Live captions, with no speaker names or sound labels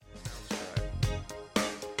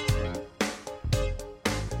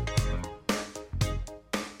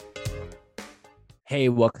Hey,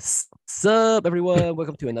 what's up, everyone?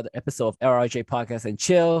 Welcome to another episode of LRJ Podcast and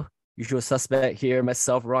Chill. Usual suspect here,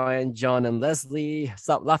 myself, Ryan, John, and Leslie.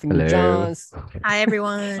 Stop laughing, Hello. Johns. Hi,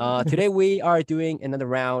 everyone. Today we are doing another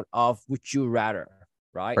round of Would You Rather,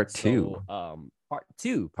 right? Part two. Part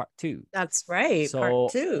two. That's right. Part So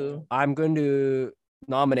two. I'm going to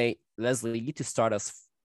nominate Leslie to start us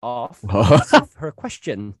off with her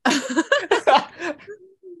question.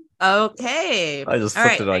 Okay. I just All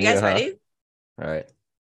flipped right. it Are on you guys you, huh? ready? All right.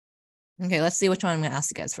 Okay, let's see which one I'm going to ask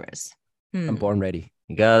you guys first. I'm born ready.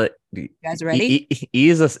 You got it. You guys ready?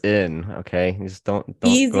 Ease us in, okay? You just don't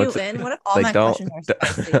Ease go you to, in? What if all like my don't, questions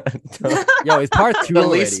are spicy? Yo, it's part two the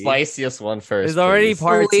already. least spiciest one first. It's already please.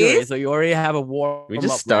 part two, Please? already, so you already have a warm. We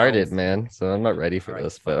just started, round. man. So I'm not ready for All right,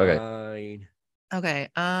 this, but okay. fine.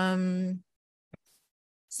 Okay.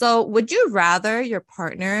 So would you rather your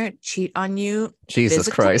partner cheat on you Jesus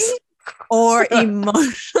physically Christ. or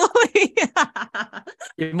emotionally?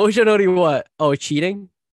 Emotionally, what? Oh, cheating.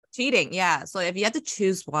 Cheating, yeah. So if you had to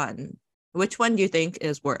choose one, which one do you think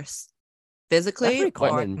is worse? That's a Physically very or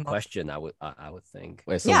common emotionally? question. I would think.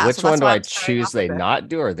 Wait, so Yeah, which so that's one do why I I'm starting choose off they with it. not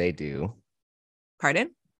do or they do?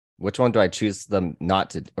 Pardon? Which one do I choose them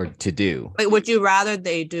not to or to do? Wait, would you rather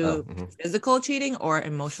they do Mhm. physical cheating or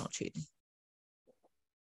emotional cheating?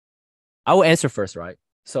 I will answer first, right?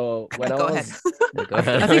 So when Go I ahead. was, Go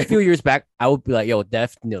ahead. I think a few years back, I would be like, yo,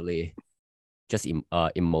 definitely, just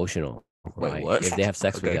emotional, Wait, right? what? If they have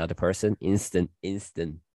sex with Okay. the other person, instant,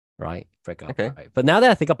 right? Break up, Okay. right? But now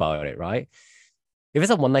that I think about it, right? If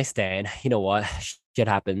it's a one night stand, you know what? Shit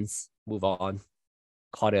happens. Move on.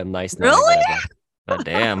 Call it a nice night, Really? whatever. Oh,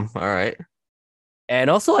 damn. All right. And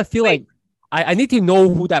also, I feel like I need to know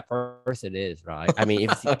who that person is, right? I mean,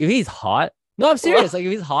 if he's hot, no, I'm serious. Like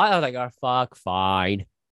if he's hot, I'm like, oh fuck, fine.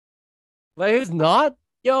 But if he's not,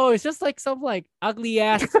 yo, it's just like some like ugly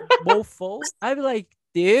ass mofo. I'd be like,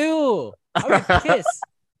 dude, I'd be pissed.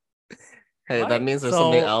 Hey, that Right? means there's So-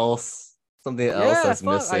 something else Yeah, that's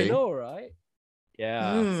fuck, I missing. know, right?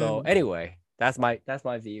 Yeah. So anyway, that's my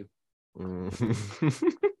view.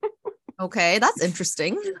 Mm. Okay, that's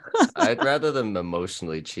interesting. I'd rather them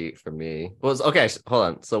emotionally cheat for me. Okay, hold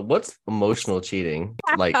on. So what's emotional cheating?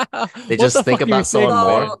 Like they What just the think fuck you about someone saying,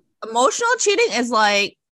 more? man? So emotional cheating is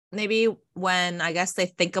like maybe when I guess they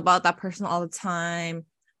think about that person all the time.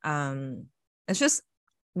 It's just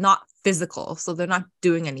not physical, so they're not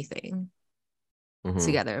doing anything Mhm.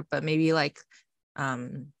 together, but maybe like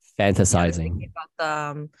Fantasizing. thinking about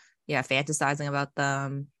them, fantasizing about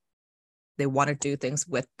them. They want to do things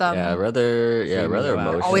with them. Yeah, rather Dreaming about it.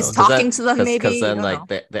 emotional. Always 'Cause talking to them, maybe, Because you then don't like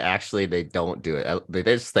know. they actually they don't do it. They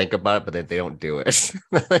just think about it, but they don't do it.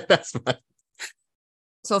 That's my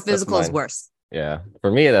So physical is mine. worse. Yeah. For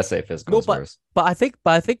me, that's say physical No, is but worse. I think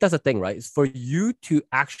that's the thing, right? It's for you to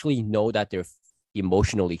actually know that they're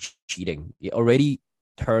emotionally cheating. It already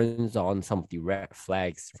turns on some of the red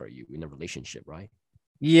flags for you in a relationship, right?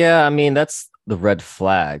 Yeah, I mean that's the red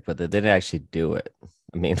flag, but they didn't actually do it.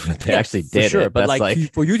 I mean, if they Yeah, actually for did sure, it, but that's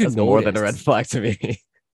like for you to that's more than a red notice. flag to me.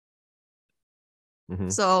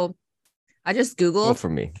 Mhm. So I just Well, Googled for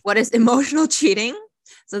me, what is emotional cheating.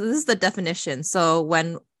 So this is the definition. So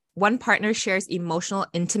when one partner shares emotional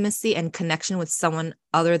intimacy and connection with someone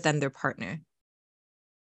other than their partner.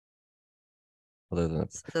 other than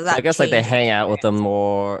So I guess like they changes hang the out with them experience.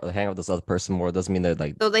 more, or they hang out with this other person more. Doesn't mean they're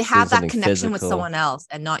like So they doing have that something connection with physical. someone else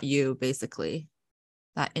and not you, basically.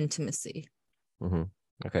 That intimacy. Mhm.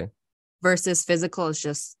 Okay. Versus physical is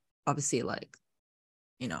just obviously like,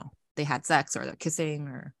 they had sex or they're kissing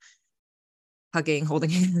or hugging, holding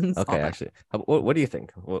hands. all Okay. that. Actually, what do you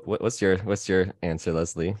think? What's your answer,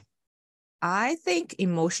 Leslie? I think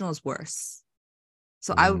emotional is worse.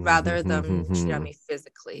 So I would rather them cheat on me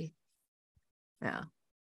physically. Yeah.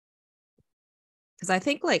 Because I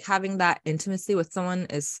think like having that intimacy with someone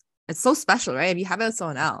it's so special, right? If you have it with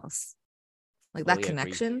someone else, like that Fully agree.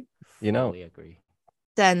 connection, Fully agree.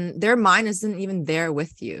 then their mind isn't even there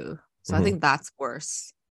with you. So I Mhm. think that's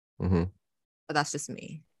worse. Mm-hmm. But that's just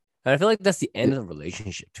me. And I feel like that's the end of the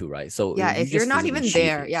relationship too, right? So Yeah, you if you're just not physically even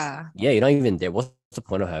there, cheated. yeah. Yeah, you're not even there. What's the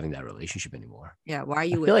point of having that relationship anymore? Yeah, why are I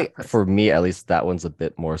you with feel that like person? for me, at least, that one's a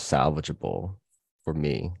bit more salvageable for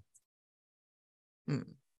me Mm.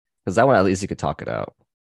 because that one at least you could talk it out.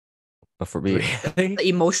 But for me, Really? The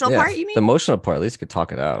emotional yeah, part, you mean? the emotional part, at least you could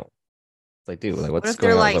talk it out. It's like, dude, like What what's if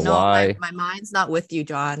they're going on? like, Like, no, why? my mind's not with you,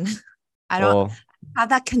 John. I don't Well, have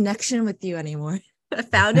that connection with you anymore. I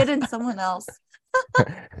found it in someone else.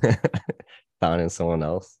 found in someone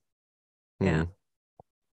else. Yeah.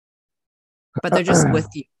 But they're just with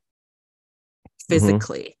you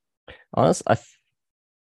physically. Honest, I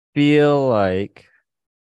feel like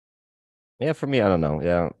Yeah, for me, I don't know.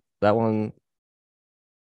 Yeah, that one.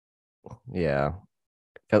 Yeah,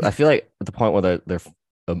 'cause I feel like at the point where they're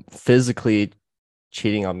physically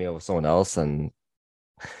cheating on me with someone else, and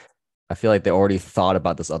I feel like they already thought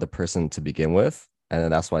about this other person to begin with, and then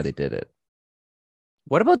that's why they did it.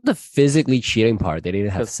 What about the physically cheating part? They didn't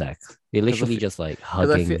have Because sex. They because literally just like I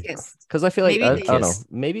feel hugging Yes. because I feel like Maybe and they I don't know,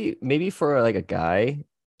 kiss. maybe for like a guy,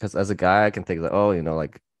 because as a guy I can think like, oh,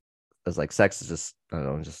 like as like sex is just, I don't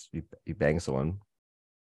know, just you bang someone,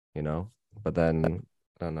 you know. But then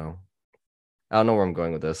I don't know where I'm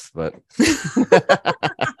going with this, but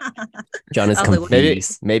John is I was like, what do you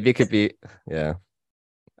confused. maybe it could be, yeah.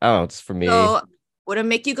 I don't know. It's for me. So would it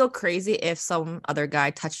make you go crazy if some other guy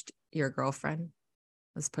touched your girlfriend?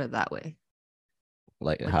 Let's put it that way.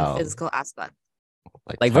 Like Like the how, physical aspect.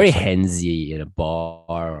 Like very touching. handsy in a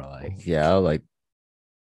bar or like Yeah, like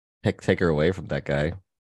take her away from that guy.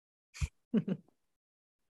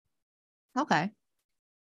 Okay.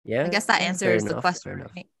 yeah. I guess that Fair answers the enough. question, Fair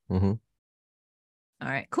enough. right? Mm-hmm. All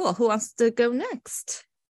right, cool. Who wants to go next?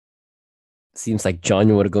 Seems like John,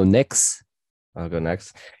 you want to go next? I'll go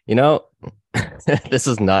next. You know, this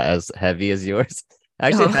is not as heavy as yours. I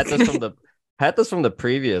actually had this from the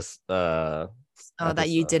previous Oh, that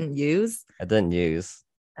you episode. didn't use? I didn't use.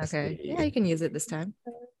 Let's Okay. see. Yeah, you can use it this time.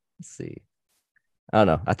 Let's see. I don't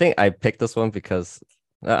know. I think I picked this one because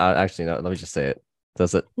actually no, let me just say it.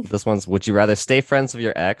 This one's, would you rather stay friends with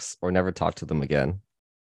your ex or never talk to them again?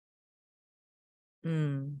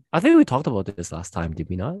 I think we talked about this last time, did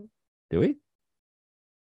we not? Do we?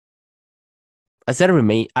 I said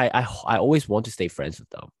remain. I always want to stay friends with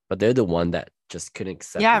them, but they're the one that just couldn't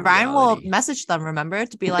accept. Yeah, the Ryan will reality. message them, remember?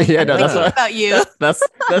 To be like, Yeah, I'm no, thinking why- about you. That's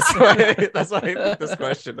why I picked this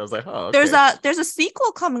question. I was like, oh, okay. There's a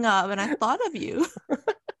sequel coming up, and I thought of you.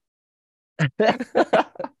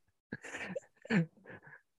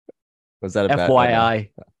 Was that a bad? FYI.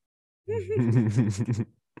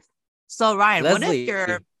 So Ryan, what Leslie,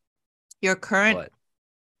 if your current what?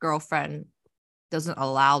 girlfriend doesn't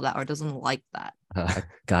allow that or doesn't like that?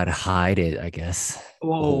 Gotta hide it, I guess.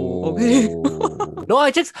 Whoa, okay. Oh, No,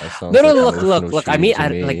 I just that no, sounds like look. emotional I mean,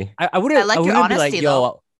 cheating to like me. I wouldn't. I like I your wouldn't be honesty, like,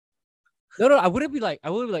 though. yo. No, I wouldn't be like,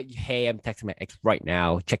 hey, I'm texting my ex right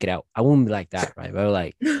now. Check it out. I wouldn't be like that, right? But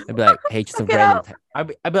I'd be like, hey, just a Check it random.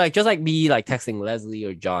 out. I'd be like, just like me, like texting Leslie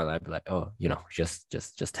or John. I'd be like, oh, just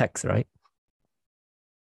text, right?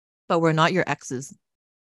 But we're not your exes.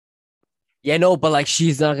 Yeah, no, but like,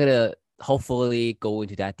 she's not gonna hopefully go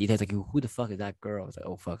into that details. Like, who the fuck is that girl? It's like,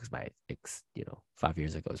 oh fuck, it's my ex. 5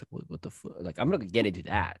 years ago. It's like, what the fuck? Like, I'm not gonna get into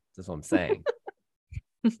that. That's what I'm saying.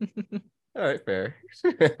 All right, fair.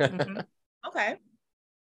 Mhm. Okay.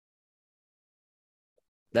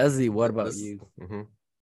 Leslie, what about you? Mhm.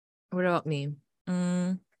 What about me?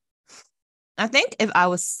 I think if I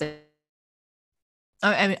was sick,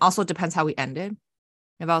 I mean, also depends how we ended.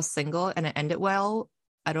 If I was single and it ended well,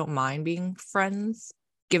 I don't mind being friends,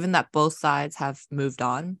 given that both sides have moved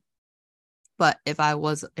on. But if I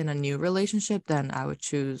was in a new relationship, then I would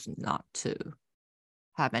choose not to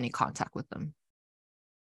have any contact with them.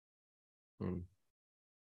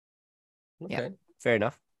 Okay. Yeah. Fair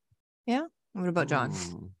enough. What about John?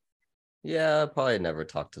 Yeah, I'll probably never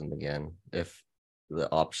talk to them again if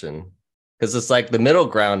the option, because it's like the middle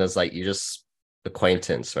ground is like you're just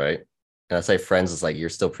acquaintance, right? And I say friends is like you're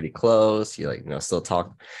still pretty close. You like still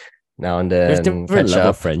talk now and There's then, different catch level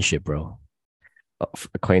up. of friendship, bro.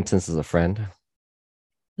 Acquaintance is a friend.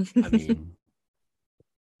 I mean,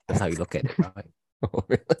 that's how you look at it,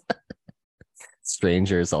 right?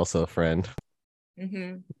 Stranger is also a friend.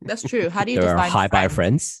 That's true. How do you There are define hi-bye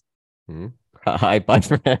friends. Hi, bye,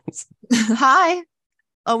 friends. Hi.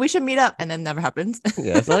 Oh, we should meet up, and then never happens.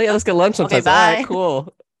 Yeah, so yeah, let's get lunch Okay, sometimes. All right, bye.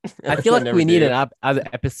 cool. I feel like never we need do. an other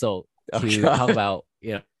episode Oh, to God. talk about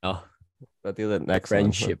I'll do the next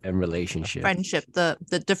friendship one. and relationship. Friendship, the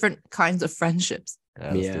different kinds of friendships.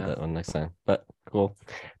 Yeah, let's do Yeah. that one next time. But cool.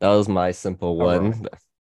 That was my simple All one.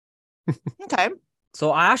 Okay.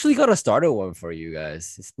 So I actually got a starter one for you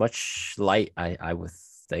guys. It's much light. I would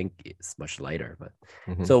think it's much lighter, but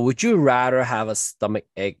Mhm. so would you rather have a stomach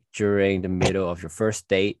ache during the middle of your first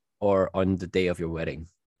date or on the day of your wedding?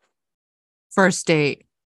 First date.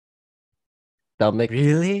 Stomach.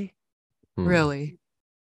 Really? Really?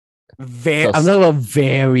 I'm talking about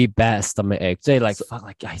very bad stomach ache. Say like, fuck,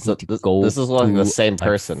 like I need So to this, go. this is like the through, same like,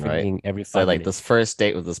 person, right? freaking every So 5 like minutes. this first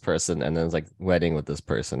date with this person, and then it's like wedding with this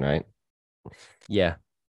person, right? Yeah.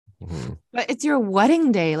 Mhm. But it's your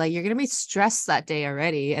wedding day. Like you're gonna be stressed that day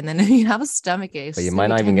already, and then you have a stomach ache. But you might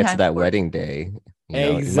not even get to that wedding day. You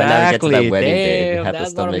know, you might not even get to that Exactly. wedding day if you Damn, had the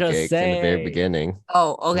that's what I'm stomach just ache in the very saying. beginning.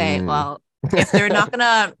 Oh, okay. Mm. Well, if they're not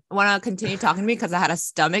gonna want to continue talking to me because I had a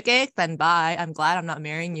stomach ache, then bye. I'm glad I'm not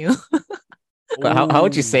marrying you. But how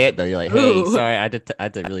would you say it though? You're like, hey, Ooh. sorry, I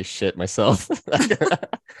had to really shit myself. I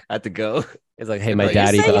had to go. It's like, hey, It's my like,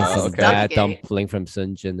 daddy say you got have a some stomach bad ache. dumpling from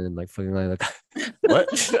Sunjin and like fucking like What?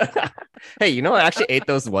 Hey, you know I actually ate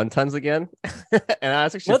those wontons again, and I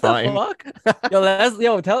was actually what the fine. fuck?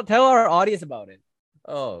 Yo, tell our audience about it.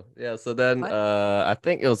 Oh yeah, so then What? I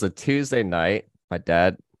think it was a Tuesday night. My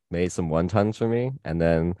dad made some wontons for me, and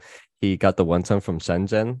then he got the wonton from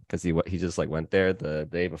Shenzhen because he just like went there the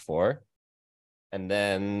day before, and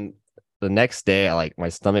then the next day, like my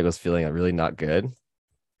stomach was feeling really not good.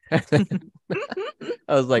 I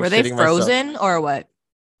was like Were they shitting myself. frozen or what?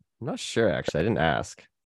 I'm not sure actually. I didn't ask.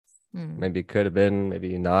 Hmm. Maybe it could have been,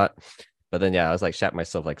 maybe not. But then yeah, I was like shat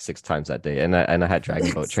myself like 6 times that day, and I had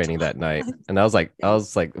Dragon Boat training that night, and I was like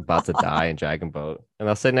about to die in Dragon Boat, and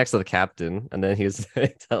I was sitting next to the captain, and then he was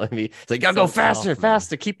telling me, he's like, "Gotta go So faster, tough, man.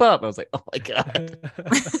 faster, keep up." I was like, "Oh my god!"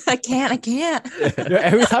 I can't. Yo,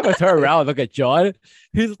 every time I turn around, and look at John.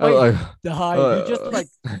 He's Oh, like like, dying. He's just like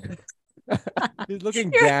he's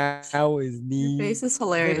looking Your- down his Your knee. face is He's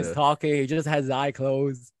hilarious. talking. He just has his eye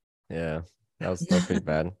closed. yeah, that was pretty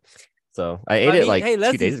bad. So I ate But I it mean, like hey, 2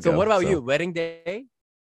 days Leslie. So ago. what about So. you? Wedding day?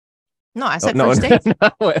 No, I Oh, said no, first date.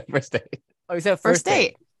 no, first date. Oh, you said First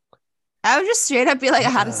date. I would just straight up be like, I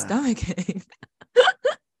had a Ah. stomach ache.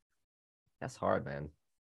 That's hard, man.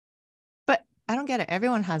 But I don't get it.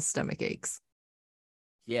 Everyone has stomach aches.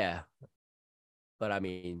 Yeah, but I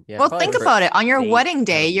mean, Yeah, Well, probably think for about it. On your date wedding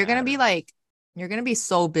day, doesn't you're gonna be matter. like, you're gonna be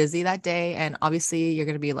so busy that day, and obviously you're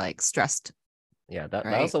gonna be like stressed. Yeah, that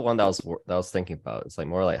Right. was the one that I was thinking about. It's like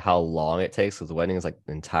more like how long it takes because the wedding is like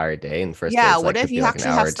the entire day, and the first day Yeah. it's What like if could be you like an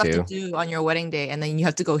actually hour have or stuff to two. do on your wedding day, and then you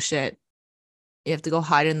have to go shit? You have to go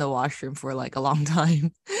hide in the washroom for like a long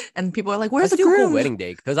time, and people are like, I "Where's the still go groom?" wedding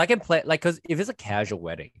day because I can play like because if it's a casual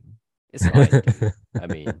wedding, it's fine. Dude. I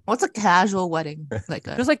mean, What's a casual wedding? Like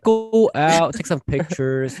a just like go out, take some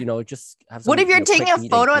pictures. Just have some. what if you're taking quick a meet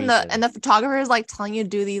and photo and greet the photographer is like telling you to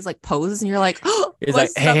do these like poses and you're like, oh, It's my like,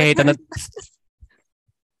 hey, stomach hey, hurts.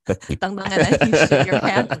 Dun, dun, and then you shit your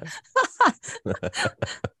pants.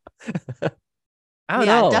 I don't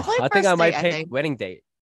Yeah, know. definitely I think I first might date, I pick think. wedding date.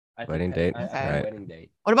 Wedding date. I Okay. pick Right. wedding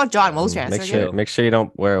date. What about John? Yeah. What was your answer Make sure again? you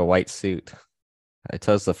don't wear a white suit. I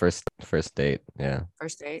chose the first date. Yeah.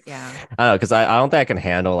 First date, yeah. I don't know because I don't think I can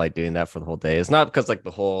handle like doing that for the whole day. It's not because like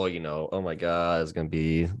the whole, oh my God, it's gonna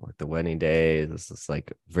be like the wedding day. This is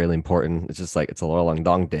like really important. It's just like it's a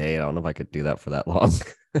long day. I don't know if I could do that for that long.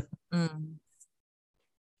 Mm.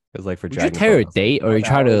 Because like for Would you Dragon tell your Boat, it's, like, date or you 5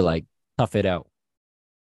 try to hours. like tough it out?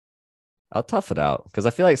 I'll tough it out because I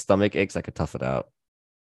feel like stomach aches. I could tough it out.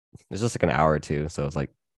 It's just like an hour or two, so it's like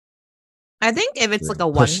I think if it's like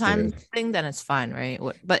a push one-time through. thing, then it's fine, right?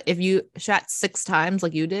 But if you shat 6 times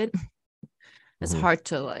like you did, it's Mhm. hard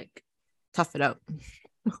to like tough it out.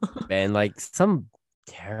 Man, like some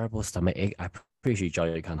terrible stomach ache. I'm pretty sure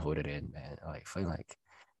Johnny can't hold it in, man. Like, feeling like,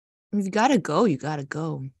 If you gotta go, you gotta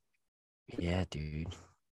go. yeah, dude.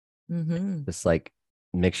 Mm-hmm. Just like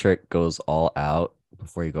make sure it goes all out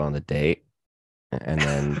before you go on the date, and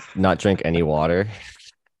then not drink any water.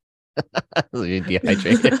 So you're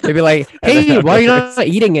dehydrated. They'd be like, And then hey, why are you afterwards- not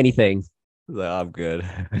eating anything? Like, I'm good.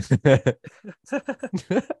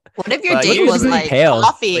 What if your But date you're was really like pale.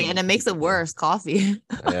 coffee Like, and it makes it worse? Coffee.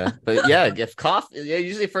 yeah, but yeah, if coffee, yeah,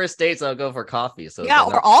 usually first dates I'll go for coffee. So Yeah, then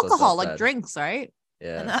or so it's not alcohol, like bad. drinks, right? And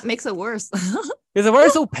Yeah. that makes it worse. Because we're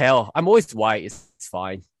so pale. I'm always white. It's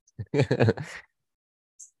fine.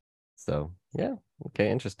 So yeah, okay,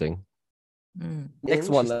 interesting. Mm. Next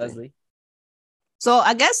one, Interesting. Leslie. So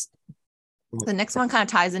I guess the next one kind of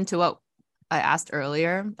ties into what I asked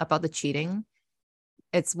earlier about the cheating.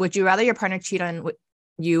 It's would you rather your partner cheat on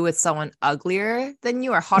you with someone uglier than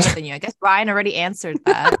you or hotter than you? I guess Ryan already answered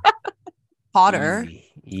that. Hotter.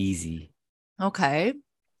 Easy. Okay.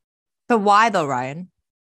 But why though, Ryan?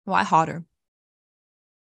 Why hotter?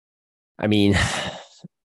 I mean,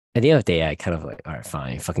 at the end of the day, I kind of like, all right,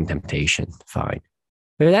 fine, fucking temptation, fine.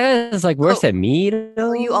 But that is like worse than me, you know?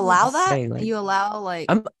 So you allow Just that? saying, like, You allow like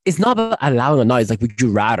it's not about allowing or not. It's like, would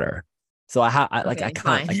you rather? So I Okay, I can't.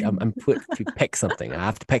 fine. Like, I'm put to pick something. I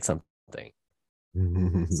have to pick something.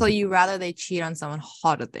 so you rather they cheat on someone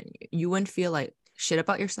hotter than you. You wouldn't feel like shit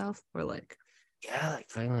about yourself or like Yeah, like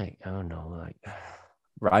fine, like I don't know, like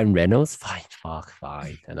Ryan Reynolds, fine, fuck,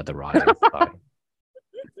 fine, another Ryan, fine.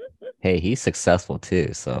 Hey, he's successful too,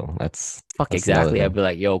 so that's another Exactly. I'd thing. be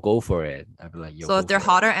like, yo, go for it. I'd be like, yo. so if go they're for it.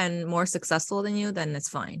 hotter and more successful than you, then it's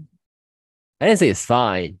fine. I didn't say it's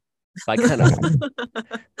fine, but I kind of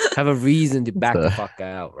have a reason to back the fuck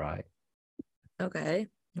out, right? Okay.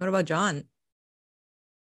 What about John?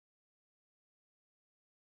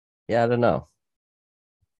 Yeah, I don't know.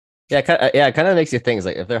 Yeah, it kind of makes you think. It's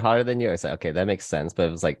like if they're hotter than you, it's like okay, that makes sense. But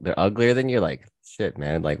if it's like they're uglier than you, like shit,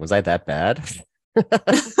 man. Like, was I that bad?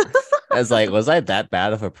 It's like, was I that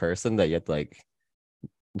bad of a person that you had to like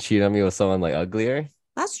cheat on me with someone like uglier?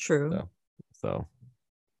 That's true. So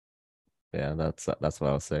yeah, that's what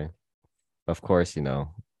I was saying. Of course,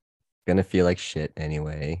 gonna feel like shit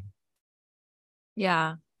anyway.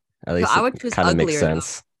 Yeah. At So least I would it choose kind of makes uglier though.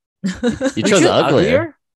 sense. You You chose choose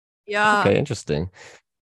uglier. Yeah. Okay, interesting.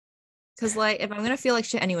 Because like if I'm gonna feel like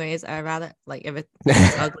shit anyways, I'd rather like if it's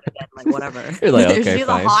ugly then like whatever. You're like, If okay, she's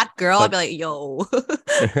fine. a hot girl, But- I'd be like, yo.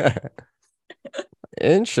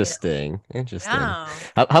 Interesting. Interesting. Yeah.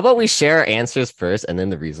 How about we share our answers first and then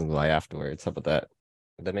the reasons why afterwards? How about that?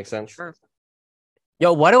 Would that make sense? Sure.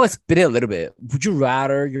 Yo, why do I spin it a little bit? Would you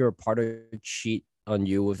rather your partner cheat on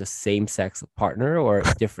you with the same sex partner or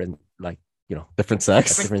different, like, Different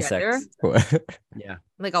sex? Different gender? sex? What? Yeah.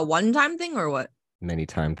 Like a one-time thing or what? Many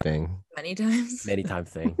time thing. Many times? Many time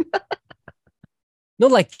thing. No,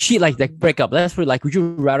 like cheat, like break up. Let's put like, would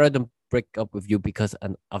you rather them break up with you because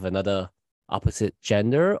of another opposite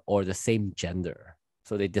gender or the same gender?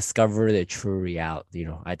 So they discover their true reality,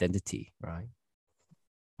 identity, right?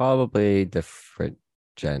 Probably different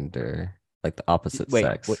gender, like the opposite Wait,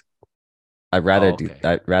 sex. what? I'd rather Oh, okay.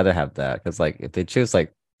 I'd rather have that because like if they choose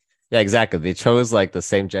like yeah, exactly. They chose like the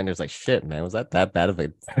same gender. It's like shit, man. Was that bad of a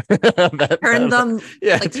Turn them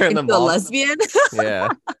yeah, like turn into them a off. lesbian. Yeah.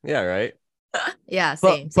 Yeah, right. Yeah,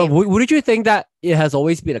 But same. wouldn't you think that it has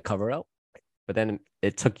always been a cover up? But then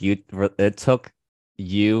it took you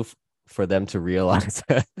for them to realize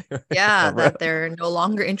that Yeah, that they're no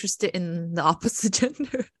longer interested in the opposite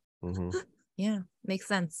gender. Mhm. Yeah, makes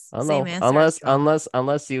sense. I don't Same know. answer.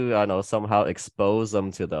 Unless you I know somehow expose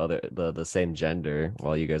them to the same gender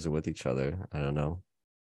while you guys are with each other. I don't know.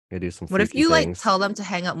 You do some What if freaky you like things. tell them to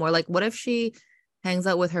hang out more? Like, what if she hangs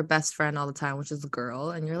out with her best friend all the time, which is a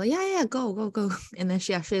girl, and you're like, yeah, go, and then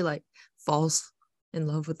she actually like falls in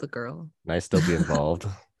love with the girl. And I still be involved.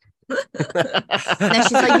 And then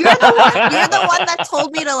she's like, you're the one that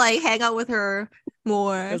told me to like hang out with her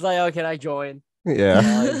more. It's like, oh, can I join?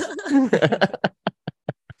 Yeah.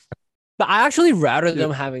 But I actually rather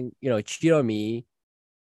them having, cheat on me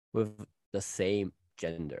with the same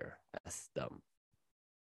gender as them.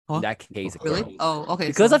 Huh? In that case, a Really? girl. Oh, okay.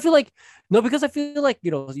 Because so- I feel like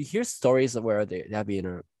you hear stories of where they have been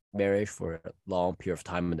in a marriage for a long period of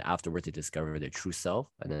time and afterwards they discover their true self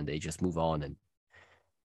and then they just move on and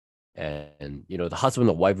the husband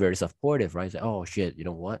and wife very supportive, right? It's like, oh shit, you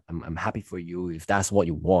know what? I'm happy for you if that's what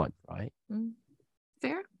you want, right?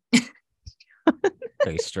 Fair.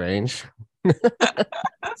 Very strange.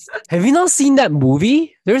 Have you not seen that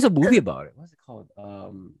movie? There's a movie about it. What's it called?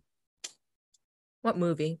 What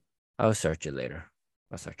movie? I'll search it later.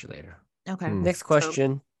 Okay. Next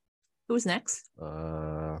question. Who's next?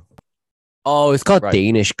 Oh, it's called Right.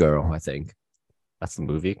 Danish Girl, I think. That's the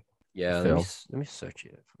movie. Yeah, Phil. let me search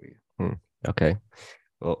it for you. Okay.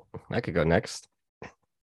 Well, I could go next.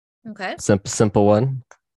 Okay. Simple one.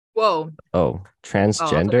 Whoa. Oh, Oh,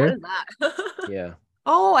 transgender. what is that? Yeah.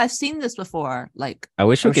 Oh, I've seen this before. Like, I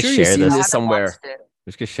wish we I'm could sure you've share seen this. I this haven't somewhere. watched it.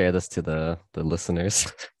 We could share this to the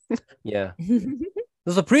listeners. Yeah.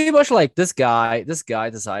 So pretty much like this guy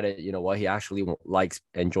decided, you know what, he actually likes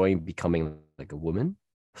enjoying becoming like a woman.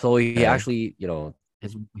 So he Okay. actually,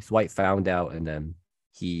 his wife found out and then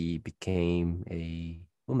he became a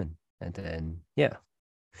woman. And then, yeah.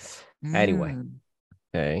 Anyway, Mm.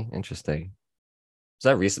 Okay, interesting. Is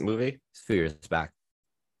that a recent movie? it's a few years back.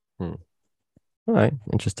 All right,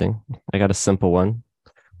 interesting. I got a simple one.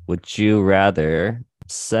 Would you rather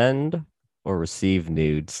send or receive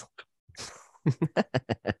nudes?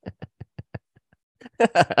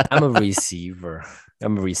 I'm a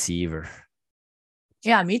receiver.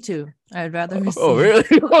 Yeah, me too. I'd rather receive. Oh, really?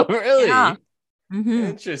 Oh, really? Yeah. Mhm.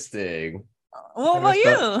 Interesting. What about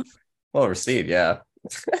you? Well, receive, yeah.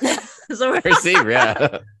 So we're, Receive,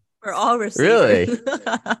 yeah. we're all receivers.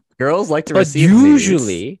 Girls like to But receive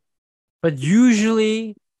usually,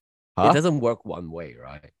 it Huh? doesn't work one way,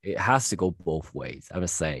 right? It has to go both ways. I'm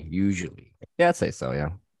just saying, usually. Yeah, I'd say so, yeah.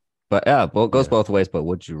 But yeah, well, it goes Yeah. both ways. But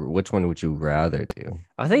which one would you rather do?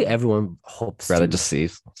 I think everyone hopes Rather to, just see?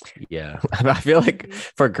 yeah. I feel like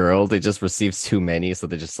for girls, they just receive too many, so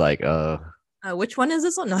they're just like, Which one is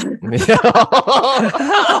this one? No.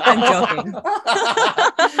 I'm joking.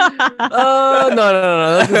 Oh no.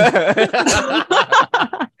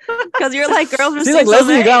 Because you're like girls See, receive like so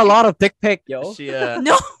Leslie, you many. got a lot of dick pic, yo. She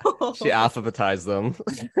No. she alphabetized them.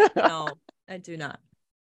 No, I do not.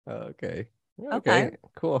 Okay. Okay.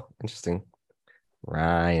 Cool. Interesting.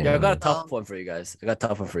 Ryan. Yeah, I got a Oh. tough one for you guys. I got a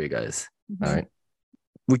tough one for you guys. Mhm. All right.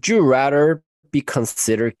 Would you rather be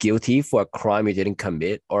considered guilty for a crime you didn't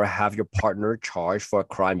commit or have your partner charged for a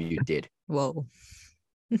crime you did? Whoa.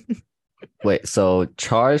 Wait, so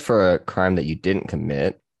charged for a crime that you didn't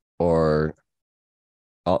commit, or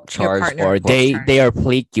charged partner. Or Well, they are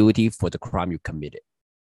plead guilty for the crime you committed.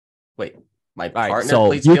 wait, my All right, partner so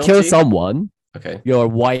pleads you guilty? kill someone, Okay. your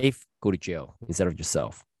wife go to jail instead of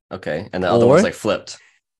yourself. Okay. And the other one's Or- like flipped.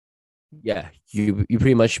 Yeah, you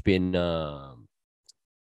pretty much been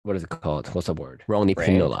what is it called? What's the word? Wrongly Framed?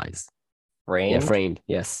 penalized. Framed. Yeah, framed.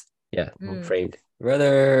 Yes. Yeah, Mm. framed.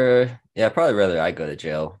 Probably rather I go to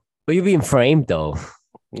jail. But you're being framed though.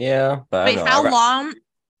 Yeah, but I Wait, don't know. how long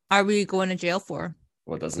are we going to jail for?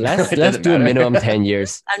 Well, it doesn't Let's it let's doesn't do a matter. minimum 10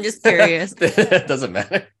 years. I'm just curious. It doesn't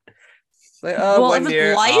matter. It's like, Well, one if it's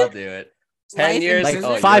year, life- I'll do it. 10 life years, Like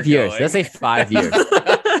imprisonment? oh, 5 you're years. going. Let's say 5 years.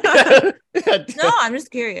 No, I'm just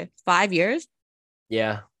curious. 5 years?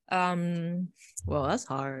 Yeah. Well, that's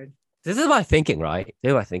hard. This is my thinking, right?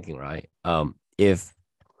 If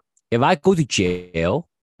I go to jail,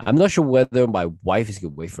 I'm not sure whether my wife is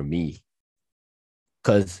gonna wait for me.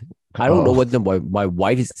 Because I don't know whether my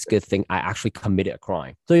wife is gonna think I actually committed a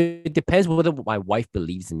crime. So it depends whether my wife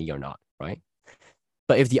believes in me or not, right?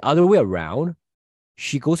 But if the other way around,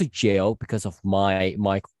 she goes to jail because of my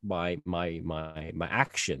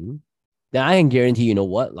action, then I can guarantee, you know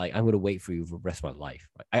what? Like, I'm gonna wait for you for the rest of my life.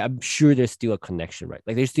 I'm sure there's still a connection, right?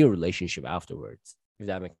 Like, there's still a relationship afterwards, if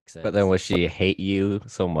that makes sense. But then would she hate you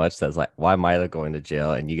so much that's like, why am I going to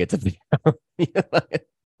jail and you get to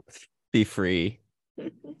be free?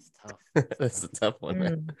 It's tough. That's a tough one,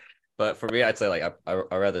 man. Mm. But for me, I'd say like I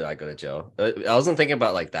rather I go to jail. I wasn't thinking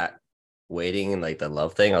about like that waiting and like the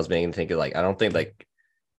love thing. I was mainly thinking like I don't think like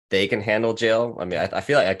they can handle jail. I mean, I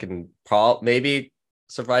feel like I can maybe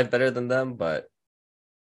survive better than them, but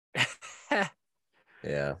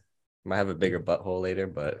yeah, might have a bigger butthole later.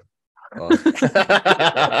 But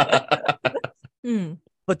Hmm.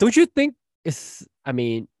 But don't you think I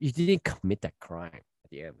mean, you didn't commit that crime at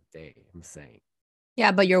the end of the day, I'm saying.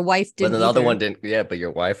 Yeah, but your wife but didn't. then the other either. one didn't. Yeah, but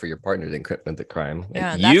your wife or your partner didn't commit the crime.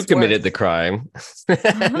 Yeah, and you that's committed worse. the crime,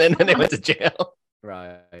 and then they went to jail.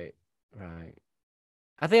 Right.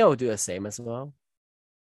 I think I would do the same as well.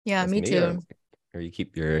 Yeah, That's me too. Or you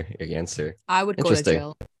keep your answer. I would go to Interesting.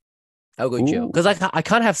 jail. I would go to jail. Ooh. Because I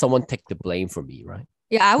can't have someone take the blame for me, right?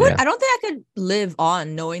 Yeah, I would. Yeah. I don't think I could live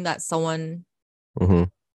on knowing that someone Mm-hmm.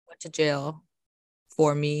 went to jail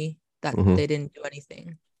for me that Mhm. they didn't do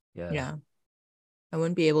anything. Yeah. Yeah, I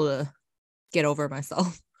wouldn't be able to get over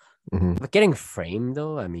myself. Mm-hmm. But getting framed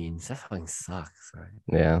though, I mean, that fucking sucks, right?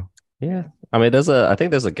 Yeah. I mean, I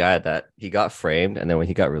think there's a guy that he got framed, and then when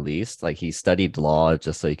he got released, like he studied law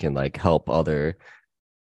just so he can like help other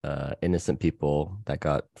innocent people that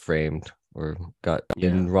got framed or got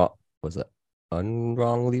was it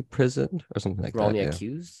unwrongly prisoned or something like Wrongly that.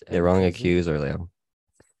 accused. Yeah, wrongly accused or yeah.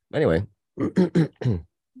 Anyway. My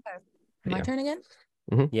Yeah. turn again.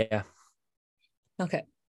 Yeah. Okay.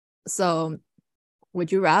 So,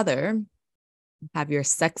 would you rather have your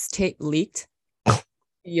sex tape leaked,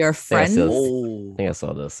 your friends, I Oh. think I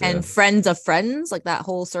saw this. Yeah. and friends of friends, like that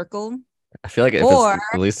whole circle? I feel like if or- it's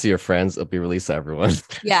released to your friends, it'll be released to everyone.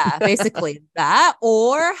 Yeah, basically that,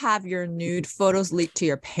 or have your nude photos leaked to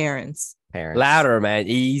your parents. Parents. Ladder, man.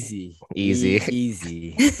 Easy. Easy.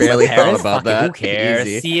 Easy. Barely My thought parents, about fucking, that. Who cares?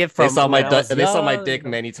 Easy. See it from They saw when I was they saw my young. dick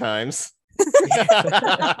many times.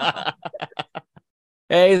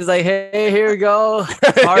 Hey, he's like, hey, here we go.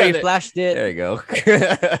 Sorry, flashed it. There you go.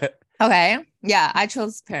 Okay. Yeah, I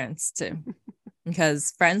chose parents too.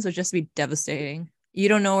 Because friends would just be devastating. You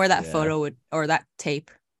don't know where that Yeah. photo would or that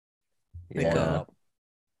tape would Yeah. go.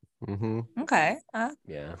 Mm-hmm. Okay.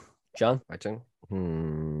 Yeah. John? My turn.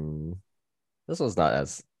 This was not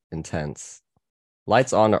as intense.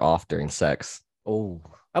 Lights on or off during sex? Oh,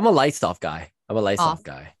 I'm a lights off guy. Off.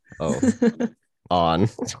 Guy. Oh, on.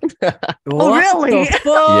 Oh, really? The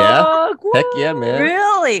fuck? Heck yeah, man.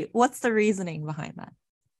 Really? What's the reasoning behind that?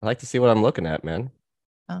 I like to see what I'm looking at, man.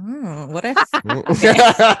 Oh, what if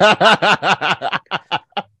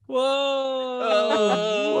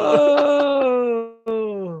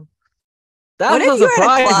Whoa. That's what if a you were at a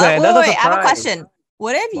surprise, club? man. Wait, That's a wait, I have a surprise. question.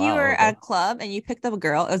 What if you Wow, were okay. at a club and you picked up a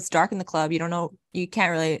girl? It's dark in the club. You don't know. You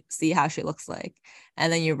can't really see how she looks like.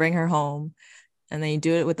 And then you bring her home and then you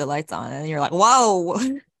do it with the lights on. And you're like, whoa.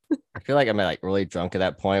 I feel like I'm like really drunk at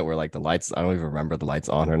that point where like the lights, I don't even remember the lights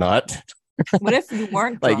on or not. What if you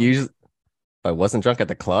weren't Like drunk? usually, if I wasn't drunk at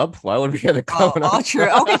the club, why would we be at the club? when Oh, I'm true.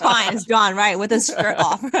 Okay, fine. It's John, right? With his shirt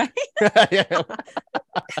off, right? Yeah.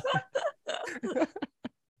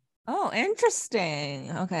 Oh,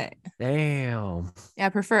 interesting. Okay. Damn. Yeah, I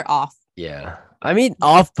prefer off. Yeah. I mean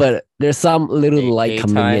off, but there's some little light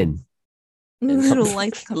coming Daytime. in. Little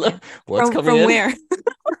lights coming. What's coming from in? where?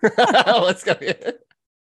 What's coming in?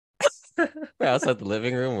 Outside the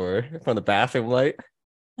living room or from the bathroom light?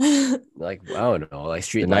 Like I don't know, like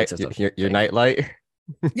street lights or something. Your night light?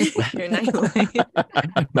 Your night light.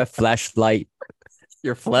 My flashlight.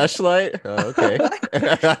 Your flashlight? Oh, okay.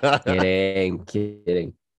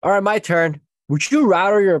 Kidding. All right, my turn. Would you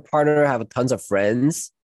rather your partner have tons of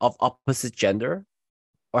friends of opposite gender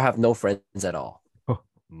or have no friends at all?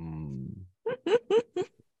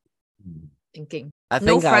 Thinking. I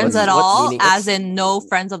No think friends at what all, meaning- as in no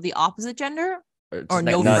friends of the opposite gender? Or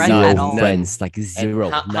no Not- friends not- at all? friends, like And zero.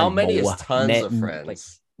 how many is tons of Like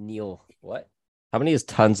friends? Neil, what? How many is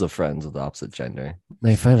tons of friends of the opposite gender?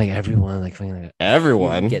 Like, I find like everyone, like,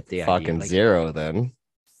 Everyone? You get the idea, fucking like- zero then.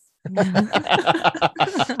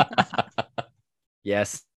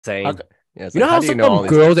 Yes, same. Yeah, it's You know like, how do some all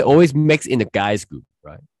these girls they people? always mix in the guys group,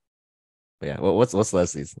 right? But yeah, what's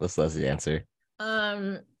Leslie's? What's Leslie's answer?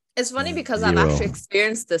 It's funny because I've Zero. actually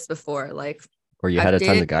experienced this before. Like Or you I've had a ton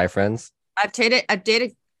dated- of guy friends? I've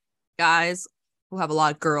dated guys who have a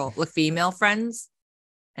lot of female friends.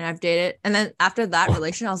 And I've dated, and then after that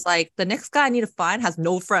relationship, I was like, the next guy I need to find has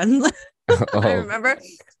no friends. I Oh. remember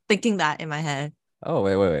thinking that in my head. Oh,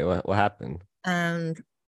 wait. What happened? And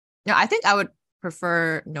no, I think I would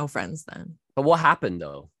prefer no friends then. But what happened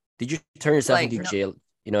though? Did you turn yourself Like, into jail,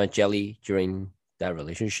 a jelly during that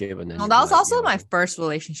relationship? And then Well, you that were was like, also my first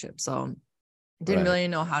relationship, so I didn't Right. really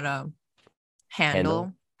know how to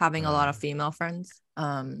handle having a lot of female friends.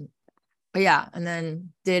 But yeah, and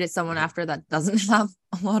then dated someone after that doesn't have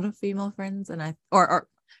a lot of female friends, and or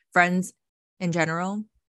friends in general.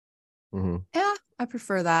 Mm-hmm. Yeah, I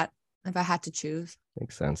prefer that if I had to choose.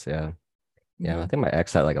 Makes sense. Yeah. Yeah. I Mhm. think my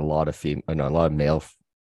ex had like a lot of a lot of male,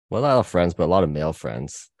 well, not a lot of friends, but a lot of male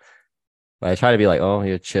friends. But I try to be like, oh,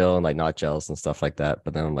 you're chill and like not jealous and stuff like that.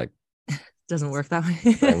 But then I'm like, Doesn't work that way.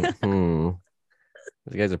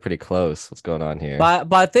 you guys are pretty close. What's going on here?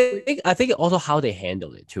 But I think also how they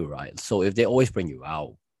handle it too, right? So if they always bring you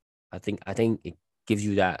out, I think it gives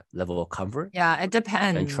you that level of comfort Yeah, it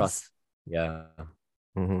depends. and trust. Yeah.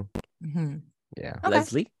 Mm-hmm. Mm-hmm. Yeah. Okay.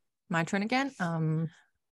 Leslie, My turn again.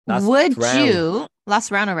 Last Would round. you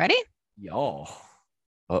last round already? yo.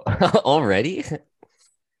 Oh, already?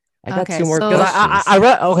 I got Okay, two more so- Because questions. I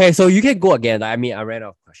read. Okay, so you can go again. I mean, I ran out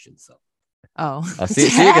of questions. So Oh, See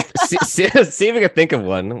if we can think of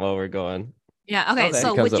one while we're going. yeah. Okay, Okay.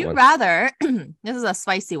 so He comes would up you one. rather? This is a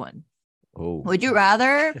spicy one. Oh, Would you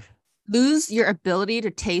rather lose your ability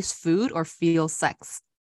to taste food or feel sex?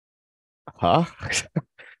 huh?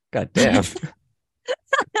 God damn.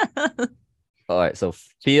 All right, so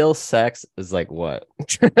feel sex is like what?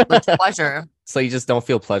 With pleasure. So you just don't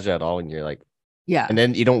feel pleasure at all when you're like, Yeah, and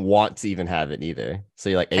then you don't want to even have it either. So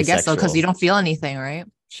you're like I guess so, because asexual. you don't feel anything, right?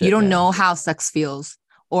 Shit, you don't man. know how sex feels.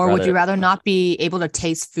 Or would you rather not be able to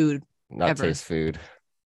taste food? Not ever. taste food.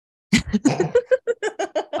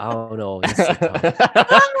 I don't know. This is so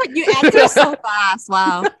tough. You answer so fast.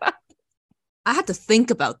 Wow. I had to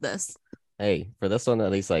think about this. Hey, for this one, at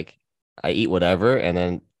least like I eat whatever and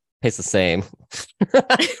then tastes the same.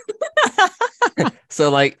 So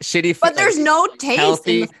like shitty, But there's no taste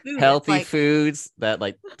healthy, in the food. healthy Like, foods that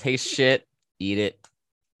like taste shit. Eat it.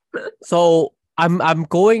 So I'm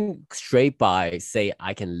going straight by say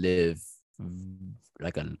I can live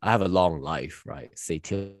I have a long life, right? Say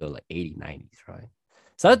till like 80s, 90s, right?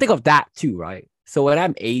 So I think of that too, right? So when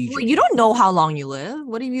I'm aging, well, you don't know how long you live.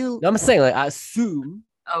 What do you? No, I'm saying like I assume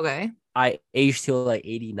Okay. I age till like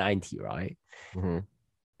 80, 90, right? Mhm.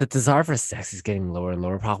 The desire for sex is getting lower and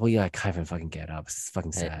lower. Probably I can't even fucking get up. It's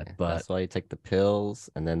fucking Hey, sad, but that's why you take the pills,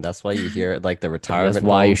 and then that's why you hear like the retirement. that's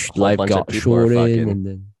why your homes, a whole life bunch of got people are shortened, fucking. and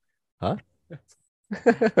then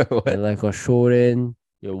What? your life got shortened.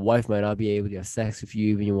 Your wife might not be able to have sex with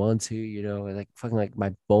you when you want to. You know, and like fucking like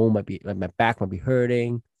my bone might be like my back might be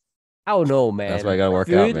hurting. I don't know, man. That's why I gotta work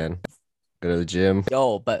out, Food- man. Go to the gym.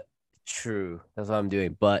 Yo, but true. That's what I'm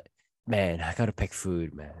doing. But man, I gotta pick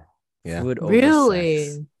food, man. Yeah. Food over Really?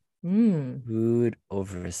 sex. Mm. Food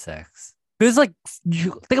over sex. Because like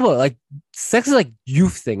you think about it, like sex is like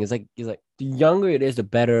youth thing. It's like the younger it is, the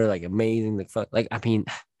better. Like amazing. Like fuck. Like I mean,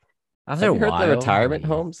 after Have a you heard while, the retirement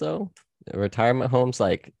like, homes though? The retirement homes,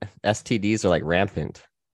 like STDs are like rampant.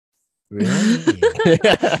 Really?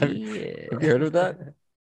 Have Shit. you heard of that?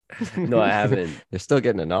 No, I haven't. They're still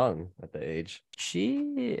getting it on at the age.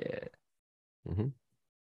 Shit. Mhm.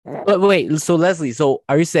 But wait, so Leslie, so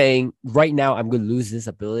are you saying right now I'm gonna lose this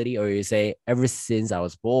ability, or you say ever since I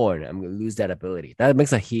was born I'm gonna lose that ability? That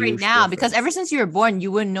makes a Right huge now, because ever difference. since you were born,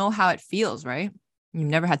 you wouldn't know how it feels, right? You've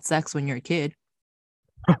never had sex when you're a kid,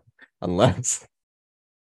 Unless.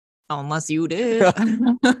 unless you did.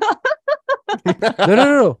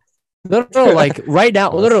 No. Like right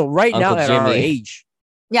now, Unless right now Uncle at our Jimmy. age.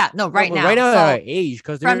 Yeah, no, No, right but right now. now at our So age,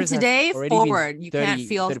 because from yours has today already been forward, you can't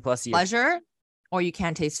feel 30 plus years. pleasure or you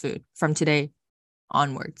can't taste food from today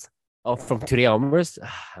onwards. Oh, from today onwards,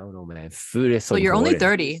 I don't know, man. Food is so So you're only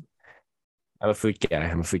important. 30. I'm a food guy.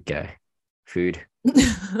 I'm a food guy. Food.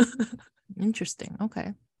 Interesting.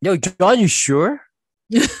 Okay. Yo, John, you sure?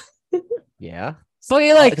 Yeah. So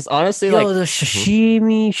you like, Because honestly, yo, like the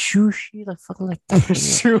sashimi, sushi, like fucking like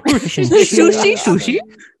Sushi.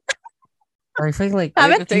 I think like, I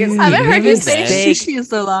mean, the thing is, Haven't heard you even say then, sushi in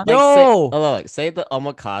so long. like Yo! say the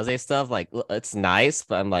omakase stuff, like it's nice,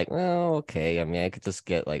 but I'm like, well, okay. I mean, I could just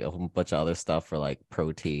get like a whole bunch of other stuff for like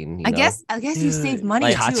protein, you I know. guess you save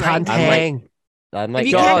money like too, cha right? chan I'm like, tang. I'm If like,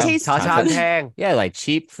 you yeah, can't John, taste cha chan food, tang. yeah, like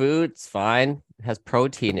cheap food, it's fine. It has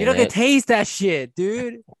protein You in don't can it. taste that shit,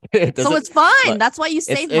 dude. It so doesn't. it's fine. Look, That's why you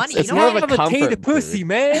save money. it's You more don't of a have a taste comfort the pussy, food.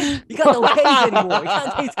 man. You got no taste anymore. You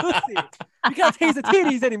can't taste pussy. You can't taste the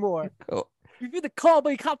titties anymore. Oh, You feel the call, but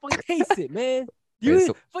you can't fucking taste it, man. You wait,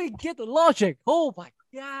 so fucking get the logic. Oh my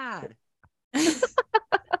god.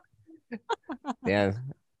 yeah,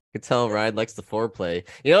 I could tell Ryan likes the foreplay.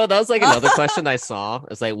 You know, that was like another question I saw.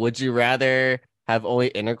 It's like, would you rather have only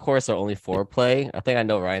intercourse or only foreplay? I think I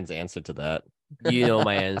know Ryan's answer to that. You know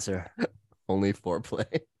my answer. Only foreplay.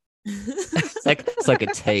 It's like a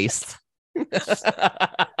taste.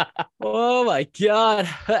 Oh my god.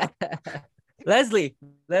 Leslie.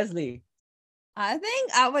 I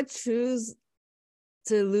think I would choose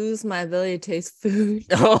to lose my ability to taste food.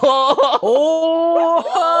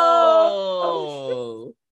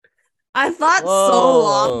 Oh, I thought so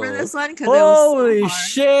long for this one because it was so Holy hard.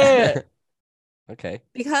 shit. okay.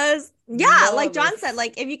 Because like John said,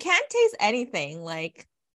 like if you can't taste anything, like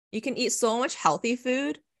you can eat so much healthy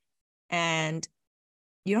food and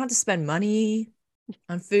you don't have to spend money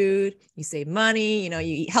on food. You save money, you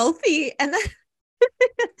eat healthy, and then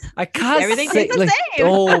I can't everything say, tastes the like, same.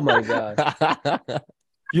 oh my god.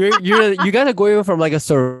 You gotta go in from like a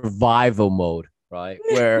survival mode, right?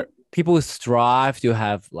 Where people strive to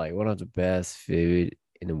have like one of the best food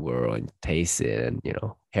in the world and taste it and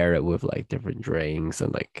pair it with like different drinks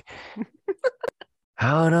and like I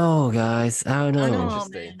don't know, guys. I don't I know. know.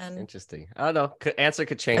 Interesting. Man. Interesting. I don't know. Answer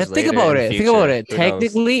could change And later. think about in it. the Think about future. it. Who knows?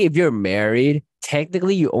 Technically, if you're married,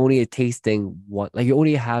 technically you only tasting one, like you're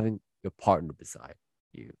only having your partner beside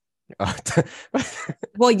you.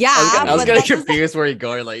 Well, yeah, I was but getting that doesn't- confused where you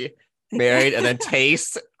going, like married and then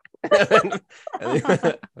taste.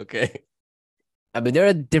 Okay. I mean, there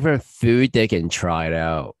are different food they can try it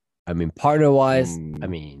out. I mean, partner wise, I Mm.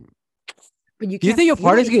 mean, but you do you can't think your feel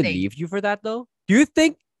partner's gonna anything. leave you for that though? Do you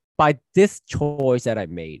think by this choice that I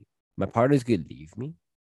made, my partner's gonna leave me?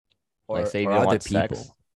 Like say if or you other want people?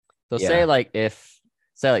 sex. So Yeah. say like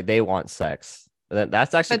they want sex. Then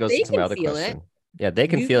that's actually But goes they to my can other feel it. question. Yeah, they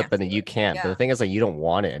can You feel it, can't but then feel you it. can't. But Yeah. the thing is like you don't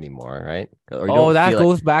want it anymore, right? Or you Oh, don't that feel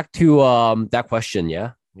goes back to that question,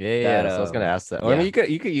 yeah. yeah. that, So I was gonna ask that. Or I yeah. mean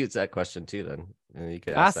you could use that question too then. And you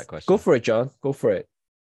could ask that question. Go for it, John. Go for it.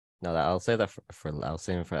 No, I'll say that I'll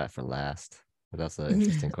save for that for last. But that's an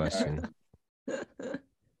interesting question.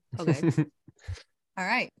 Okay. All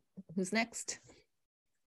right. Who's next?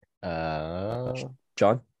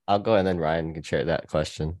 John. I'll go and then Ryan can share that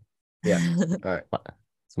question. Yeah. All right.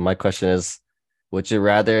 So my question is, would you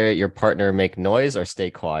rather your partner make noise or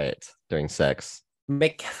stay quiet during sex?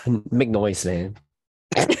 Make noise, man.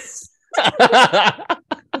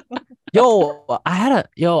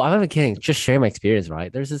 I'm not kidding. Just share my experience,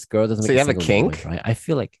 right? There's this girl doesn't So make you have a single kink? noise, right? I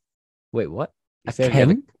feel like, wait, what? You said you had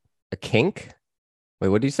Ken? a kink? Wait,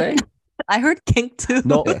 what did you say? I heard kink too.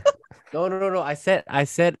 No, no. I said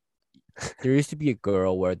there used to be a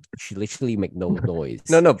girl where she literally make no noise.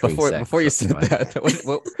 No, during sex, before you said right?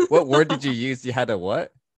 that, what word did you use? You had a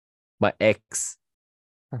what? My ex.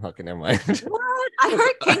 Okay, never mind. What? I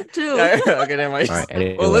heard kink too. Okay, never mind. All right.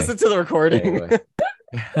 Anyway. Well, listen to the recording. Anyway.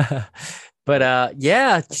 But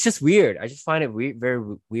yeah, it's just weird. I just find it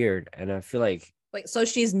very weird, and I feel like Wait, so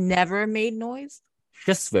she's never made noise?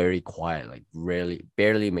 just very quiet, like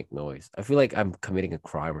barely make noise. I feel like I'm committing a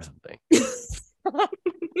crime or something.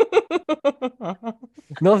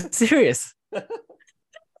 No, I'm serious.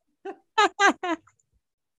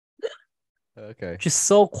 Okay. She's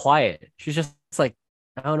so quiet. She's just like,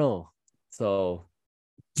 I don't know. So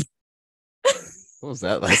What was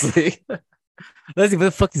that, Leslie? Leslie, what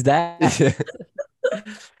the fuck is that?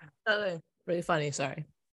 Pretty funny. Sorry.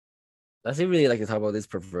 Leslie really like to talk about this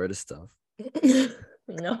perverted stuff.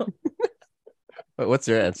 No. What's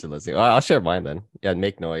your answer, Leslie? I'll share mine then. Yeah,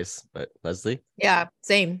 make noise. But Leslie? Yeah,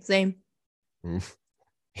 same.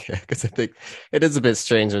 Yeah, because I think it is a bit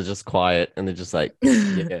strange. They're just quiet and they're just like,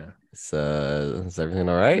 Yeah. is everything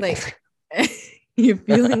all right? Like, you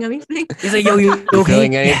feeling anything? He's like, yo, you You okay?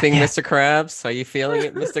 feeling anything, Yeah. Mr. Krabs? Are you feeling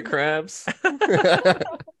it, Mr. Krabs?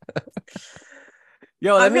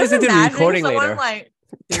 Yo, let I'm me just listen to the imagining recording someone later. like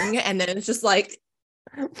doing it, and then it's just like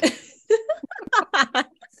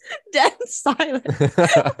dead silent.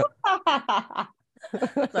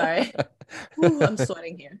 Sorry. Ooh, I'm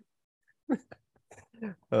sweating here.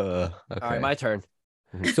 Okay. All right, my turn.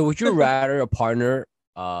 So would you rather a partner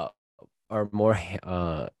are more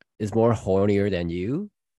is more hornier than you,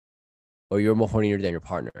 or you're more hornier than your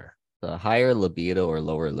partner? The higher libido or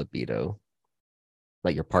lower libido,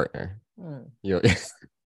 like your partner. You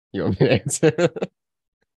you want me to answer?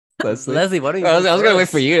 Leslie, what do you? I was gonna wait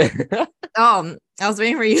for you. I was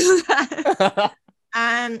waiting for you.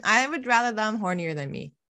 I would rather them hornier than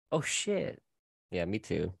me. Oh shit. Yeah, me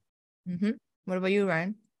too. Mm-hmm. What about you,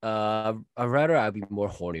 Ryan? I'd be more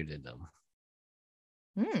horny than them.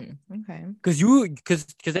 Okay. Because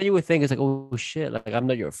then you would think it's like, oh shit, like I'm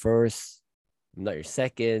not your first, I'm not your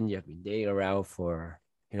second. You have been dating around for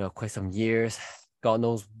quite some years. God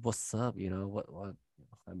knows what's up. What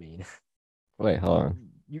I mean. Wait, hold on.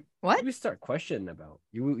 What? start questioning about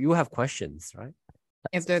you have questions, right?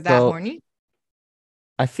 If they're that horny?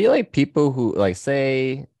 I feel like people who like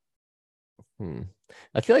say,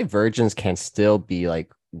 I feel like virgins can still be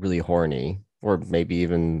like really horny, or maybe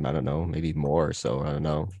even I don't know, maybe more or so. I don't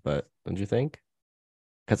know, but don't you think?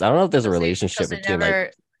 Because I don't know if there's a relationship between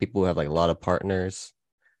like people who have like a lot of partners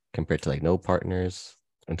compared to like no partners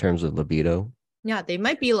in terms of libido. Yeah, they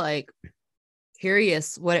might be like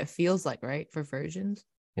curious what it feels like, right? For virgins.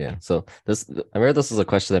 Yeah. So I remember this was a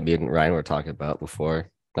question that me and Ryan were talking about before,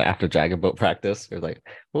 like after dragon boat practice. We are like,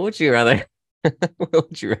 what would you rather? What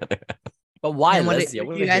would you rather? But why, And what Leslie? I did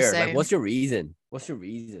want you to guys hear. say? Like, what's your reason? What's your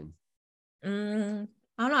reason? I don't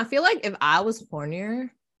know. I feel like if I was hornier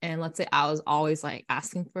and let's say I was always like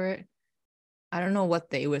asking for it, I don't know what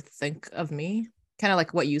they would think of me. Kind of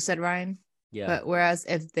like what you said, Ryan. Yeah. But whereas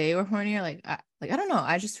if they were hornier, like I don't know.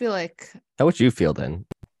 I just feel like How would you feel then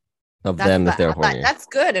of them if they're horny? That's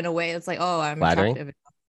good in a way. It's like, oh, I'm flattering. attractive.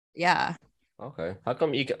 Yeah. Okay. How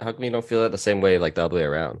come you don't feel it the same way, like the other way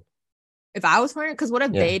around? If I was horny, because what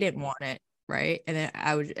if they didn't want it, right? And then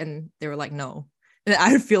and they were like, no, and then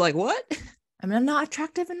I would feel like, what? I mean, I'm not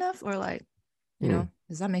attractive enough, or like,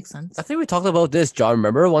 does that make sense? I think we talked about this, John.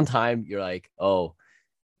 Remember one time you're like, oh,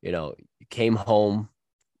 you came home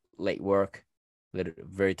late work,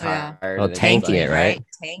 very tired. Oh, tanking it, right?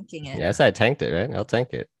 Tanking it. Yeah, I said I tanked it, right? I'll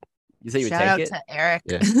tank it. You say you Shout tank it? out to Eric.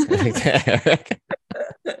 Yeah. Eric.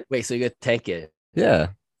 Wait, so you could tank it? Yeah.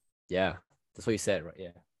 Yeah, that's what you said, right?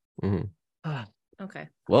 Yeah. Mm-hmm. Okay.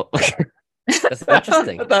 Well, that's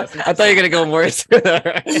interesting. I thought you were gonna go more into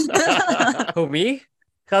that. Who, me?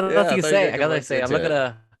 Got nothing to say. I gotta say, I'm not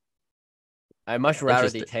gonna. I much rather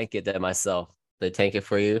they tank it than myself. They tank it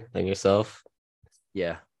for you than yourself.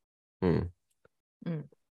 Yeah.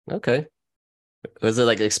 Okay. Was it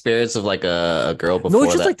like an experience of like a girl before? No,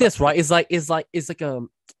 it's just like this, right? It's like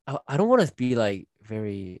I don't want to be like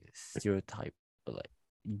very stereotype, but like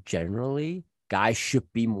generally guys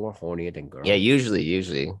should be more hornier than girls. Yeah, usually.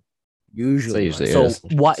 So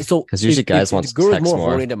why? So because usually guys want the girl is more more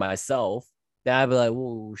horny than myself. Then I'd be like,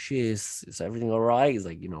 "Whoa, shit, is everything all right?" He's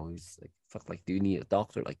like, he's like, "Fuck, like, do you need a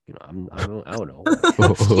doctor?" Like, I don't know.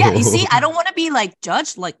 Yeah, you see, I don't want to be like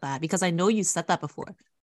judged like that because I know you said that before.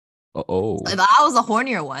 Oh, if I was a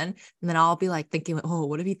hornier one, and then I'll be like thinking, like, oh,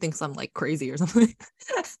 what if he thinks I'm like crazy or something?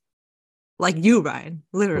 Like you, Ryan,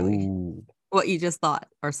 literally. Ooh. What you just thought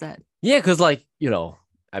or said. Yeah, because like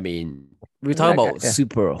I mean, we're talking about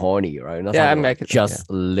super horny, right? Not just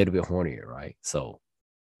a little bit hornier, right? So,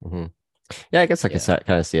 yeah, I guess I can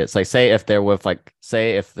kind of see it. It's like say if they're with a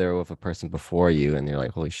person before you, and you're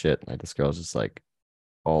like, holy shit, like this girl's just like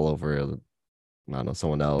all over, I don't know,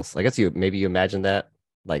 someone else. I guess maybe you imagine that,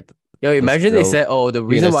 like. Yo, imagine they said, "Oh, the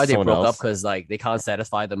reason why they broke up because like they can't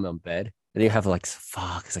satisfy them on bed." And you have like,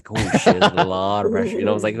 fuck. It's like, holy shit, there's a lot of pressure.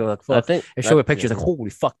 It's like, fuck. I think and show a picture. It's like, holy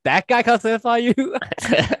fuck, that guy can't satisfy you.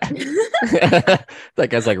 That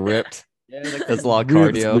guy's like ripped. Yeah, like that's a lot of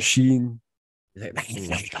cardio machine. Yeah,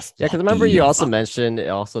 because remember you also mentioned it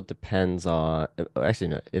also depends on. Actually,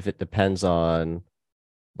 no. If it depends on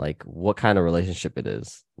like what kind of relationship it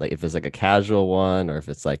is, like if it's like a casual one or if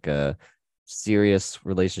it's like a serious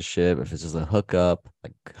relationship, if it's just a hookup,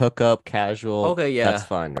 casual, Okay, yeah. that's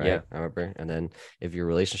fine, right? Yeah. I remember. And then if your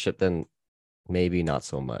relationship, then maybe not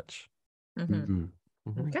so much. Mhm.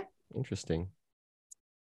 Mhm. Okay. Interesting.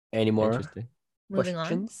 Any more Interesting. Moving on.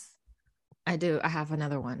 questions? I do. I have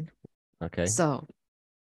another one. Okay. So,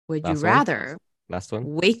 would you Last one? rather Last one.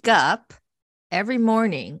 wake up every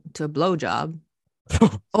morning to a blowjob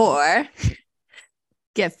or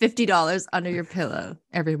get $50 under your pillow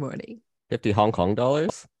every morning? 50 Hong Kong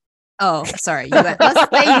dollars? Oh, sorry. Let's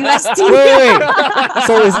say USD. Wait.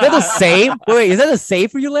 So is that the same? Wait, is that the same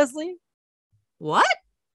for you, Leslie? What?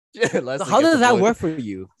 So how does that work for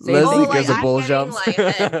you? Same Leslie thing? gives a I'm bull getting,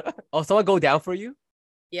 jump. Oh, someone go down for you?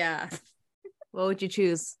 Yeah. What would you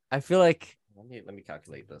choose? I feel like. Let me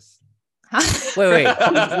calculate this. Wait.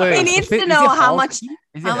 He needs to Is know it how much. honky?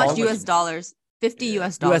 Is it How much honky? US dollars? 50 Yeah.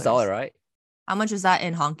 US dollars. US dollar, right? How much is that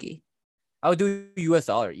in honky? I would do US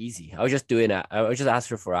dollar easy. I would just do it. I would just ask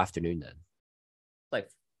her for afternoon then. Like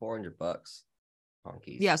 $400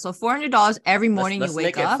 honkies. Yeah, so $400 every morning let's you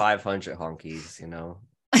wake make it up. 500 honkies,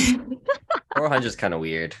 400 is kind of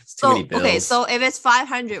weird. It's too many bills. Okay, so if it's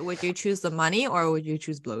 500, would you choose the money or would you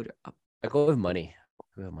choose blowjob? I go with money.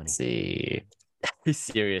 Let's Let's see. He's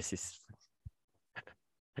serious.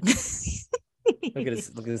 Look at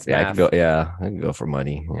this. Look at this. Yeah, Math. I can go for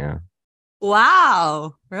money. Yeah.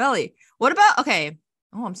 Wow, really? What about okay?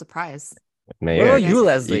 Oh, I'm surprised. Man, What you about gotta- you,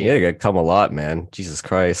 Leslie? You gotta come a lot, man. Jesus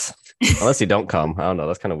Christ. Unless you don't come. I don't know.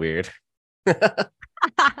 That's kind of weird. Wait,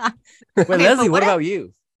 Okay, Leslie, but what about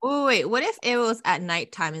you? wait, what if it was at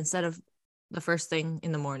nighttime instead of the first thing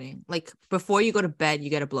in the morning? Like before you go to bed, you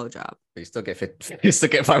get a blowjob. You still get you still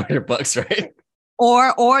get $500, right?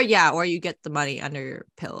 Or you get the money under your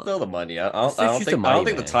pillow. Still the money. I Still don't choose think the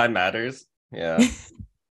money, the man. time matters. Yeah.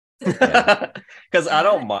 Because I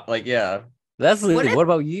don't like Leslie, What what, if-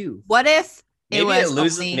 about you? What if maybe it was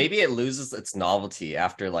loses maybe it loses its novelty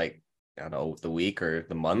after like I don't know the week or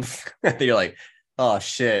the month. You're like, oh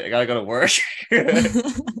shit, I gotta go to work.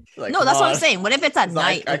 Like, no, that's what I'm on. saying. What if it's at 'Cause I-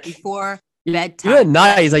 night, I like can't- before Even bedtime? at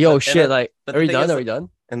night, he's like, yo, And shit, the- like, but are the you thing done? is, Are you done?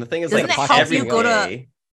 And the thing is, Doesn't like, it help every you go to- day-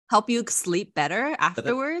 Help you sleep better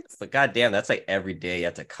afterwards? But goddamn, that's like every day you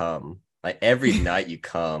have to come. Like every night you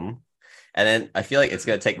come, and then I feel like it's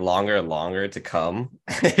gonna take longer and longer to come.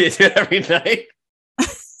 You do it every night.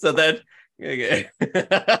 So then, okay.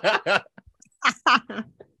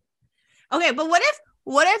 Okay, but what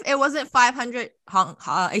if it wasn't 500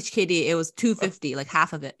 HKD? It was 250, like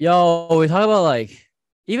half of it. Yo, we're talking about like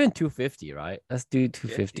even 250, right? Let's do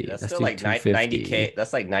 250. That's Let's still do like 90K.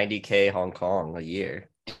 That's like 90K Hong Kong a year.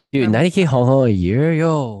 Dude, 90K Hong Kong a year?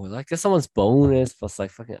 Yo, like that's someone's bonus plus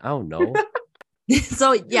like fucking, I don't know.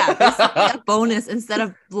 So yeah, basically a bonus instead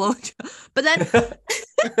of blowjob. But then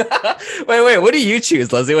wait, what do you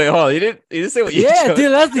choose, Leslie? Wait, hold on. You didn't say what you Yeah, chose.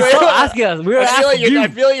 dude, Leslie, Wait, stop hold on. asking us. We were I feel like asking you. I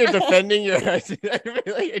feel like you're defending your. I feel like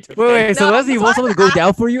you're defending Wait, so No, Leslie, you want that's someone to go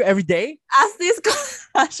down for you every day? ask these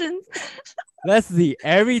questions. Leslie,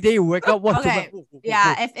 every day you wake up. What? Okay,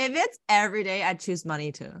 yeah, if it's every day, I'd choose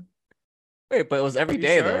money too. Wait, but it was every You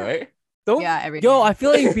day sure? though, right? Don't. Yeah, every Yo, day. I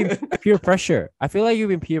feel like you've been peer pressure. I feel like you've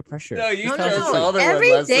been peer pressure. No, you No, chose the no, other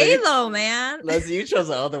every one, day Leslie. though, man. Leslie, you chose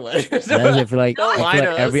the other one. Leslie, I feel like, Don't lie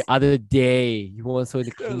to every us. other day you want someone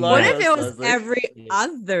to clean lie What to up. if us, it was Leslie. every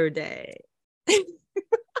other day? All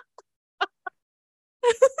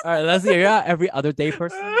right, Leslie, are you not every other day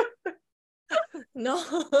person? No.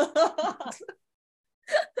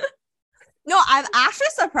 No, I'm actually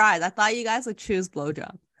surprised. I thought you guys would choose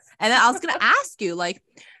blowjob. And then I was gonna ask you, like,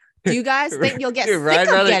 do you guys think you'll get Dude, sick I'd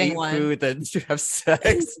of rather getting eat one? food than to have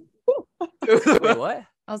sex. Wait, what?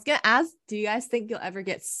 I was gonna ask, do you guys think you'll ever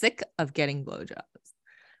get sick of getting blowjobs?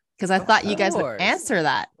 Because I thought you guys would course. answer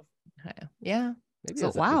that. Okay. Yeah. Maybe So,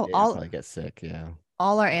 it's every wow, day I'd all- probably get sick. Yeah.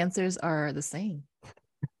 All our answers are the same.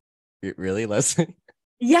 Really, Leslie?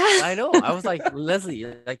 Yeah. I know. I was like, Leslie,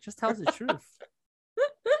 like, just tell us the truth.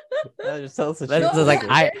 Just tell us the Leslie's truth. like,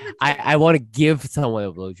 yeah. I want to give someone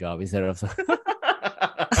a blowjob instead of.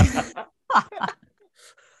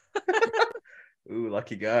 Ooh,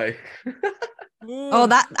 lucky guy. Oh,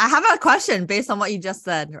 that I have a question based on what you just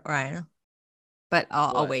said, Ryan. But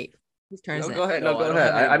I'll What? wait. Whose turn No, is go it? ahead. No, No, I go don't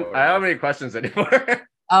ahead. have any I more. don't have any questions anymore.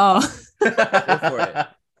 Oh. Go for it.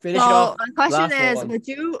 Finish So off. my question last is, one. would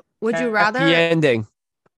you Happy rather ending?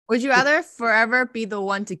 would you rather forever be the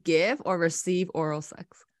one to give or receive oral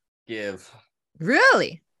sex? Give.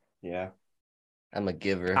 Really? Yeah. I'm a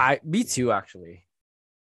giver. Me too, actually.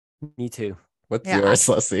 Me too. What's Yeah, yours,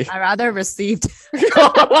 Leslie? I rather received.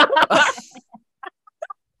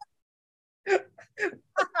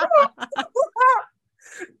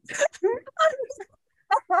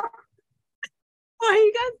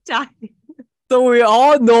 So we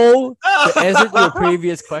all know the answer to your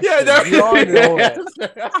previous question. Yeah, we all know it.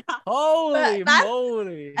 it. Holy That's-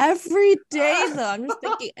 moly. Every day though. I'm just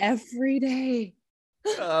thinking every day.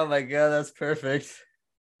 Oh my god, that's perfect.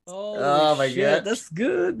 Holy Oh my shit, god. that's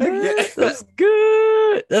good, man. Yeah. That's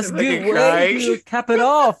good. That's I'm good fucking way crying. to cap it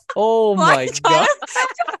off. Oh Why my you trying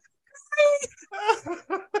god.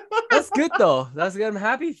 That's good though. That's good. I'm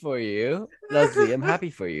happy for you. Leslie, I'm happy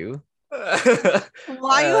for you.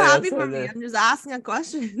 Why are you happy for me? I'm just asking a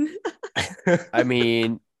question. I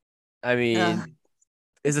mean, Yeah.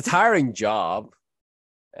 it's a tiring job.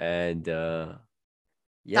 And yeah,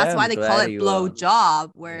 That's why I'm they call glad it you, blow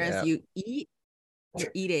job, whereas Yeah. you eat,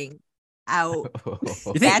 you're eating out. You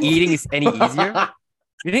think That's- eating is any easier?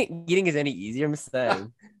 You think eating is any easier? I'm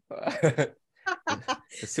saying.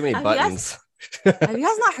 There's too many Have you guys- buttons. Have you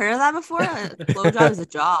guys not heard of that before? Blow job is a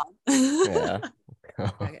job. Yeah.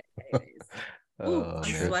 Okay. Anyways. Ooh, Oh,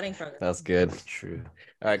 I'm man. sweating from this. That's good. True.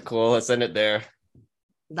 All right, cool. Let's end it there.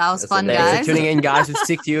 That was That's fun, amazing. Thanks for guys. tuning in, guys. We'll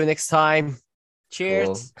stick to you next time. Cheers.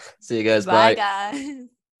 Cool. See you guys. Bye, Bye. guys.